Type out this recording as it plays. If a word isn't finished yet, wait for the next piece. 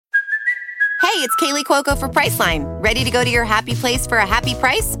it's Kaylee Cuoco for Priceline. Ready to go to your happy place for a happy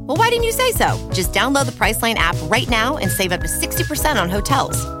price? Well, why didn't you say so? Just download the Priceline app right now and save up to 60% on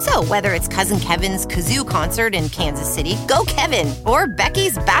hotels. So whether it's Cousin Kevin's Kazoo Concert in Kansas City, go Kevin, or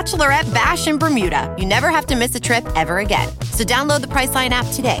Becky's Bachelorette Bash in Bermuda, you never have to miss a trip ever again. So download the Priceline app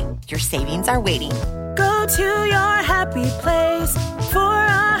today. Your savings are waiting. Go to your happy place for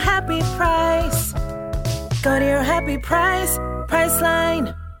a happy price. Go to your happy price,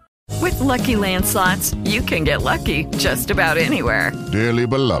 Priceline. With Lucky Land Slots, you can get lucky just about anywhere. Dearly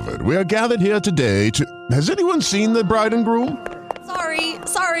beloved, we are gathered here today to... Has anyone seen the bride and groom?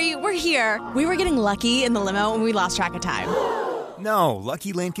 Sorry, we're here. We were getting lucky in the limo and we lost track of time. No,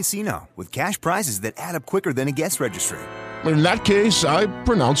 Lucky Land Casino, with cash prizes that add up quicker than a guest registry. In that case, I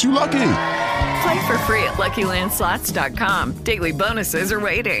pronounce you lucky. Play for free at LuckyLandSlots.com. Daily bonuses are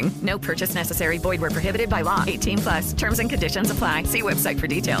waiting. No purchase necessary. Void where prohibited by law. 18+. Terms and conditions apply. See website for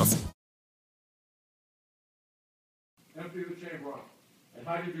details. Empty the chamber on. And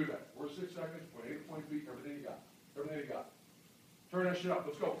how do you do that? 4 to 6 seconds, 8 feet, everything you got. Everything you got. Turn that shit up.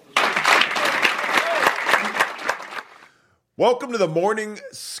 Let's go. Welcome to the Morning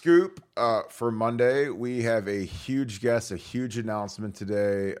Scoop for Monday. We have a huge guest, a huge announcement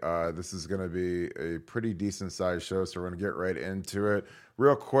today. This is going to be a pretty decent-sized show, so we're going to get right into it.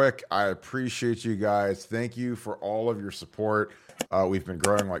 Real quick, I appreciate you guys. Thank you for all of your support. We've been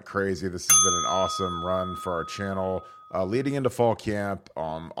growing like crazy. This has been an awesome run for our channel. Leading into fall camp,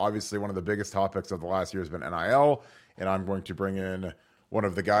 obviously one of the biggest topics of the last year has been NIL, and I'm going to bring in one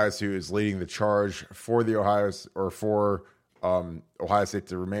of the guys who is leading the charge for the Ohio State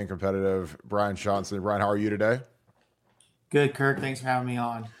to remain competitive, Brian Johnson. Brian, how are you today? Good, Kirk. Thanks for having me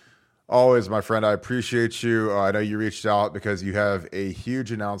on. Always, my friend. I appreciate you. I know you reached out because you have a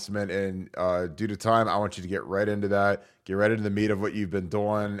huge announcement, and due to time, I want you to get right into that, get right into the meat of what you've been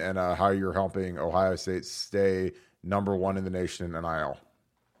doing and how you're helping Ohio State stay number one in the nation in NIL.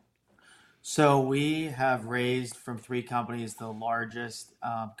 So we have raised from 3 companies the largest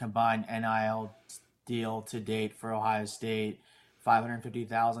combined NIL deal to date for Ohio State,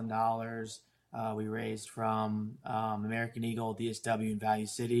 $550,000. We raised from American Eagle, DSW, and Value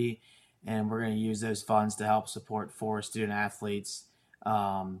City, and we're going to use those funds to help support 4 student athletes,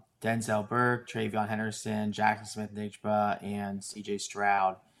 Denzel Burke, Travion Henderson, Jackson Smith-Njigba, and CJ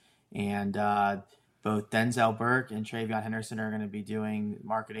Stroud. And both Denzel Burke and Travion Henderson are going to be doing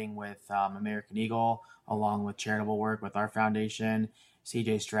marketing with American Eagle, along with charitable work with our foundation.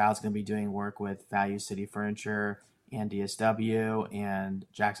 CJ Stroud's going to be doing work with Value City Furniture and DSW, and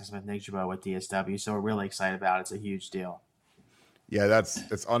Jackson Smith-Njigba with DSW. So we're really excited about it. It's a huge deal. Yeah,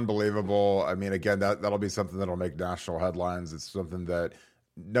 it's unbelievable. I mean, again, that'll be something that'll make national headlines. It's something that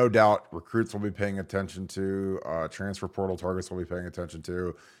no doubt recruits will be paying attention to, transfer portal targets will be paying attention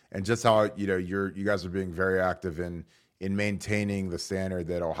to, and just how you guys are being very active in maintaining the standard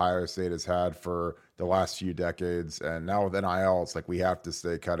that Ohio State has had for the last few decades. And now with NIL, it's like we have to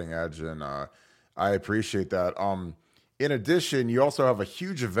stay cutting edge, and I appreciate that. In addition, you also have a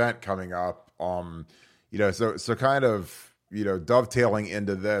huge event coming up. So kind of dovetailing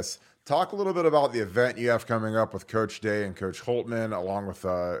into this, talk a little bit about the event you have coming up with Coach Day and Coach Holtmann, along with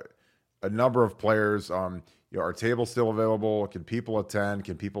a number of players. Are tables still available? Can people attend?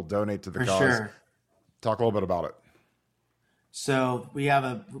 Can people donate to the cause? Sure. Talk a little bit about it. So we have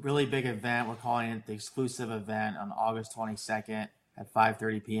a really big event. We're calling it the exclusive event on August 22nd at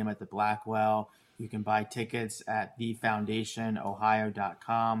 5:30 p.m. at the Blackwell. You can buy tickets at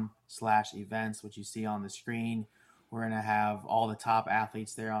thefoundationohio.com/events, which you see on the screen. We're going to have all the top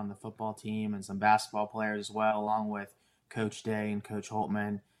athletes there on the football team and some basketball players as well, along with Coach Day and Coach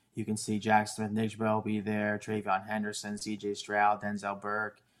Holtmann. You can see Jackson Smith-Njigba will be there, Travion Henderson, CJ Stroud, Denzel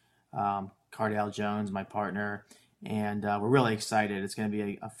Burke, Cardale Jones, my partner. And we're really excited. It's going to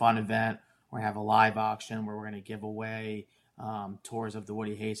be a fun event. We're going to have a live auction where we're going to give away tours of the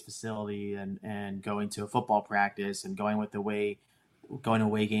Woody Hayes facility and going to a football practice and going to away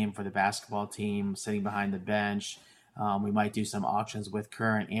game for the basketball team, sitting behind the bench. We might do some auctions with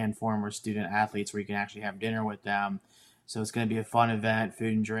current and former student athletes where you can actually have dinner with them. So it's going to be a fun event.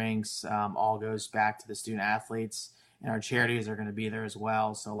 Food and drinks all goes back to the student athletes, and our charities are going to be there as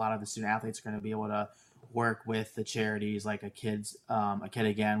well. So a lot of the student athletes are going to be able to work with the charities, like a Kid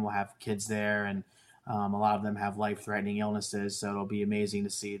Again will have kids there, and a lot of them have life-threatening illnesses. So it'll be amazing to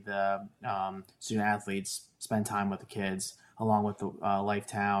see the student athletes spend time with the kids, along with the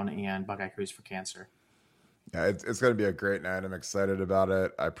Lifetown and Buckeye Cruise for Cancer. Yeah, it's going to be a great night. I'm excited about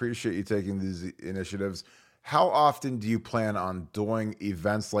it. I appreciate you taking these initiatives. How often do you plan on doing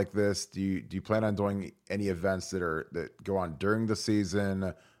events like this? Do you plan on doing any events that go on during the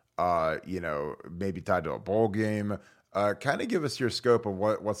season? maybe tied to a bowl game. Kind of give us your scope of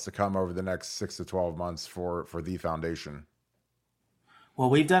what's to come over the next 6 to 12 months for the foundation. Well,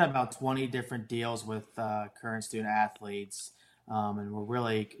 we've done about 20 different deals with current student athletes, and we're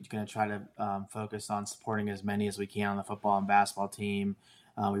really going to try to focus on supporting as many as we can on the football and basketball team.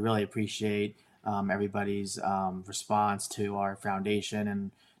 We really appreciate everybody's response to our foundation,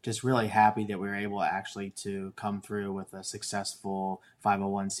 and just really happy that we were able actually to come through with a successful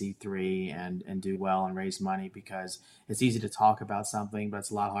 501c3 and do well and raise money, because it's easy to talk about something, but it's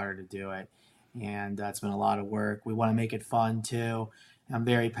a lot harder to do it. And it's been a lot of work. We want to make it fun too. I'm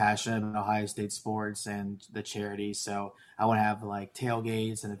very passionate about Ohio State sports and the charity. So I want to have like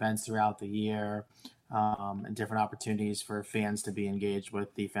tailgates and events throughout the year, and different opportunities for fans to be engaged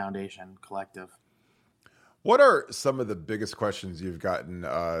with the foundation collective. What are some of the biggest questions you've gotten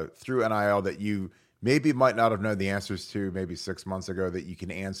through NIL that you maybe might not have known the answers to maybe 6 months ago that you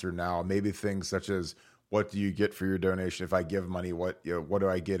can answer now? Maybe things such as, what do you get for your donation? If I give money, what do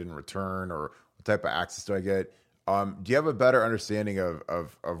I get in return, or what type of access do I get? Do you have a better understanding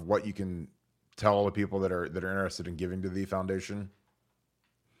of what you can tell the people that are interested in giving to the foundation?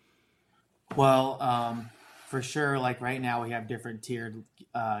 Well, for sure, like right now we have different tiered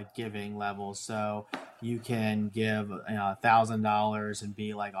giving levels. So you can give $1,000 and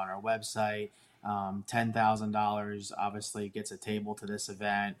be like on our website. $10,000 obviously gets a table to this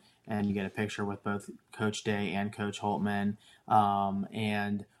event, and you get a picture with both Coach Day and Coach Holtman.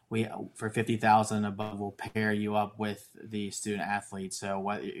 And we, for $50,000 above, we'll pair you up with the student athlete. So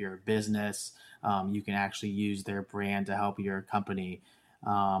what your business, you can actually use their brand to help your company.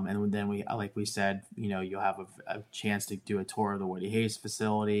 And then we, like we said, you'll have a chance to do a tour of the Woody Hayes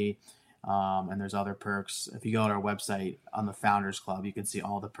facility. And there's other perks. If you go to our website on the Founders Club, you can see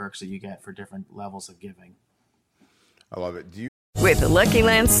all the perks that you get for different levels of giving. I love it. With the Lucky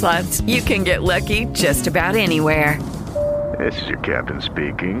Land Slots, you can get lucky just about anywhere. This is your captain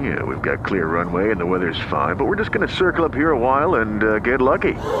speaking. We've got clear runway and the weather's fine, but we're just going to circle up here a while and get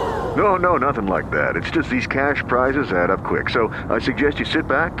lucky. No, nothing like that. It's just these cash prizes add up quick. So I suggest you sit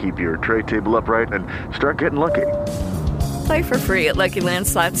back, keep your tray table upright, and start getting lucky. Play for free at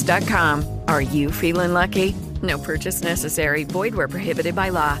LuckyLandSlots.com. Are you feeling lucky? No purchase necessary. Void where prohibited by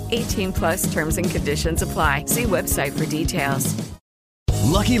law. 18+ terms and conditions apply. See website for details.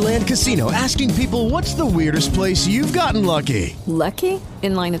 Lucky Land Casino, asking people, what's the weirdest place you've gotten lucky? Lucky?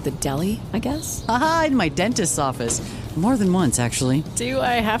 In line at the deli, I guess? Aha, in my dentist's office. More than once, actually. Do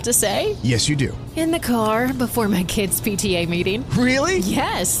I have to say? Yes, you do. In the car before my kids' PTA meeting. Really?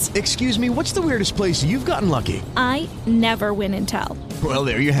 Yes. Excuse me, what's the weirdest place you've gotten lucky? I never win and tell. Well,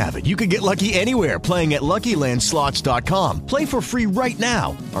 there you have it. You can get lucky anywhere, playing at LuckyLandSlots.com. Play for free right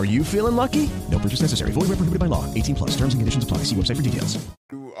now. Are you feeling lucky? No purchase necessary. Void where prohibited by law. 18+. Terms and conditions apply. See website for details.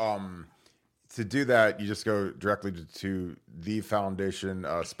 To do that, you just go directly to the foundation.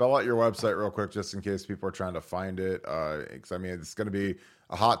 Spell out your website real quick, just in case people are trying to find it. Because it's going to be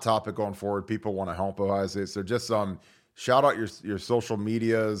a hot topic going forward. People want to help Ohio State, so just shout out your social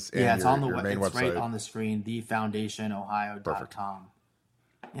medias. And it's your, on the your main it's website. Right on the screen. TheFoundationOhio.com,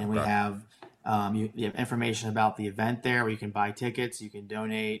 and we have you have information about the event there, where you can buy tickets, you can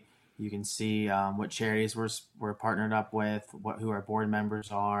donate, you can see what charities we're partnered up with, who our board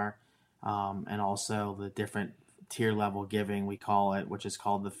members are. And also the different tier level giving, we call it, which is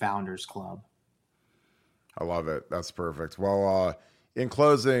called the Founders Club. I love it. That's perfect. Well, in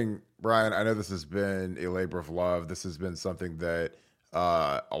closing, Brian, I know this has been a labor of love. This has been something that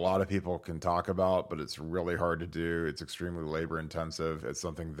a lot of people can talk about, but it's really hard to do. It's extremely labor intensive. It's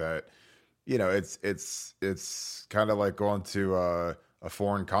something that, it's kind of like going to a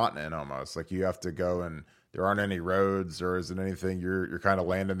foreign continent almost. Like you have to go, and there aren't any roads, or isn't anything. You're kind of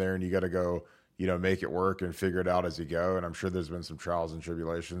landing there, and you got to go, make it work and figure it out as you go. And I'm sure there's been some trials and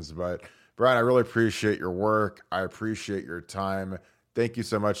tribulations, but Brian, I really appreciate your work. I appreciate your time. Thank you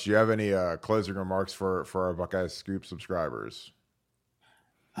so much. Do you have any closing remarks for our Buckeye Scoop subscribers?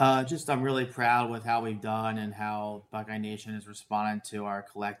 I'm really proud with how we've done and how Buckeye Nation has responded to our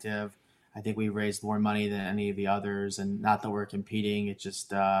collective. I think we raised more money than any of the others, and not that we're competing. It's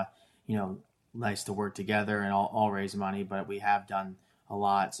just, nice to work together and all raise money, but we have done a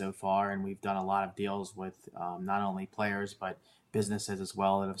lot so far, and we've done a lot of deals with not only players but businesses as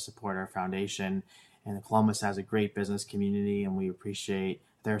well that have supported our foundation. And Columbus has a great business community, and we appreciate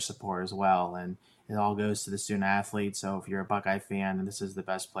their support as well. And it all goes to the student athletes. So if you're a Buckeye fan, this is the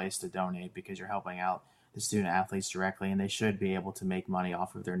best place to donate, because you're helping out the student athletes directly, and they should be able to make money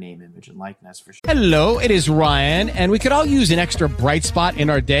off of their name, image, and likeness for sure. Hello, it is Ryan, and we could all use an extra bright spot in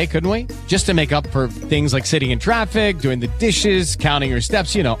our day, couldn't we? Just to make up for things like sitting in traffic, doing the dishes, counting your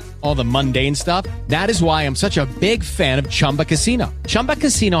steps, you know, all the mundane stuff. That is why I'm such a big fan of Chumba Casino. Chumba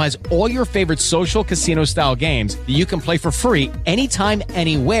Casino has all your favorite social casino style games that you can play for free anytime,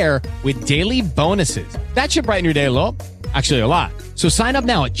 anywhere with daily bonuses. That should brighten your day a little. Actually, a lot. So sign up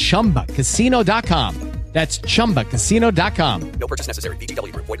now at ChumbaCasino.com. That's ChumbaCasino.com. No purchase necessary.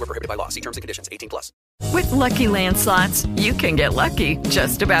 VGW Group. Void where prohibited by law. See terms and conditions. 18+. With Lucky Land Slots, you can get lucky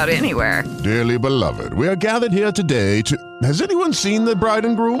just about anywhere. Dearly beloved, we are gathered here today to... Has anyone seen the bride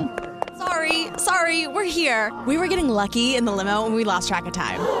and groom? Sorry, we're here. We were getting lucky in the limo and we lost track of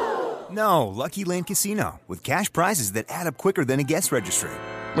time. No, Lucky Land Casino, with cash prizes that add up quicker than a guest registry.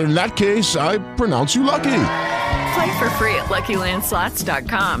 In that case, I pronounce you lucky. Play for free at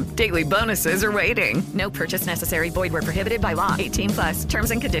LuckyLandSlots.com. Daily bonuses are waiting. No purchase necessary. Void where prohibited by law. 18+.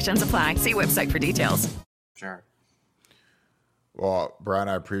 Terms and conditions apply. See website for details. Sure. Well, Brian,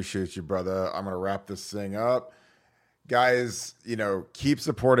 I appreciate you, brother. I'm going to wrap this thing up. Guys, you know, keep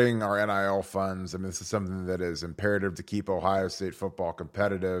supporting our NIL funds. I mean, this is something that is imperative to keep Ohio State football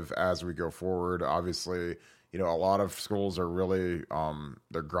competitive as we go forward. Obviously, you know, a lot of schools are really,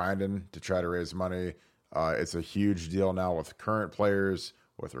 they're grinding to try to raise money. It's a huge deal now with current players,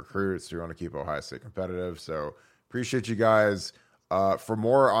 with recruits who want to keep Ohio State competitive. So appreciate you guys. For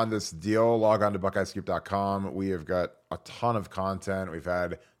more on this deal, log on to BuckeyesCoop.com. We have got a ton of content. We've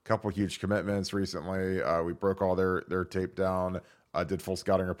had a couple huge commitments recently. We broke all their tape down, did full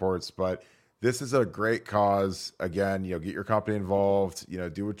scouting reports, but this is a great cause. Again, you know, get your company involved, you know,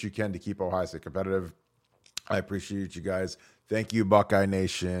 do what you can to keep Ohio State competitive. I appreciate you guys. Thank you, Buckeye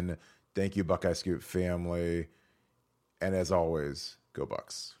Nation. Thank you, Buckeye Scoop family. And as always, go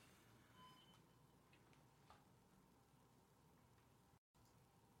Bucks.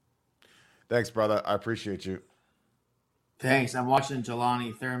 Thanks, brother. I appreciate you. Thanks. I'm watching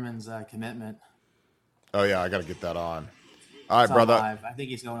Jelani Thurman's commitment. Oh, yeah, I got to get that on. All right, It's on brother. live. I think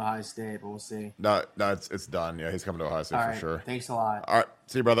he's going to Ohio State, but we'll see. No, it's done. Yeah, he's coming to Ohio State All for right. sure. Thanks a lot. All right.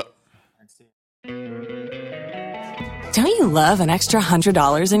 See you, brother. Don't you love an extra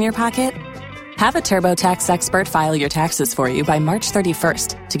 $100 in your pocket? Have a TurboTax expert file your taxes for you by March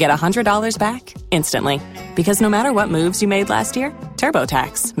 31st to get $100 back instantly. Because no matter what moves you made last year,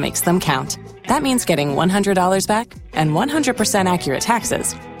 TurboTax makes them count. That means getting $100 back and 100% accurate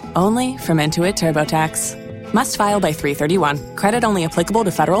taxes only from Intuit TurboTax. Must file by 3/31. Credit only applicable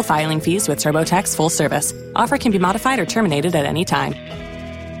to federal filing fees with TurboTax full service. Offer can be modified or terminated at any time.